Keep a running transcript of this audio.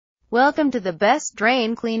Welcome to the best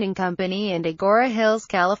drain cleaning company in Agoura Hills,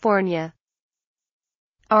 California.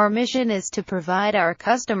 Our mission is to provide our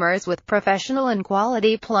customers with professional and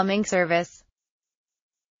quality plumbing service.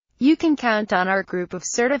 You can count on our group of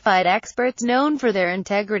certified experts known for their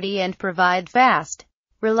integrity and provide fast,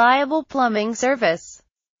 reliable plumbing service.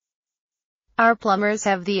 Our plumbers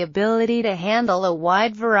have the ability to handle a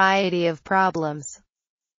wide variety of problems.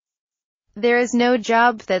 There is no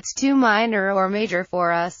job that's too minor or major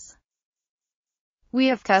for us. We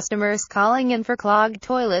have customers calling in for clogged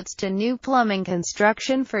toilets to new plumbing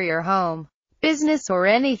construction for your home, business or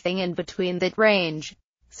anything in between that range,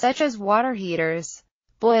 such as water heaters,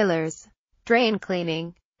 boilers, drain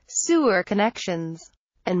cleaning, sewer connections,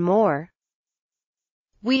 and more.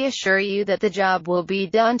 We assure you that the job will be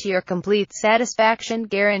done to your complete satisfaction,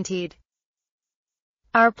 guaranteed.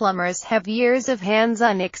 Our plumbers have years of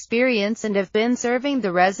hands-on experience and have been serving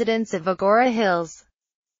the residents of Agoura Hills.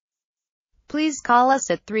 Please call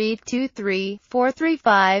us at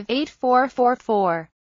 323-435-8444.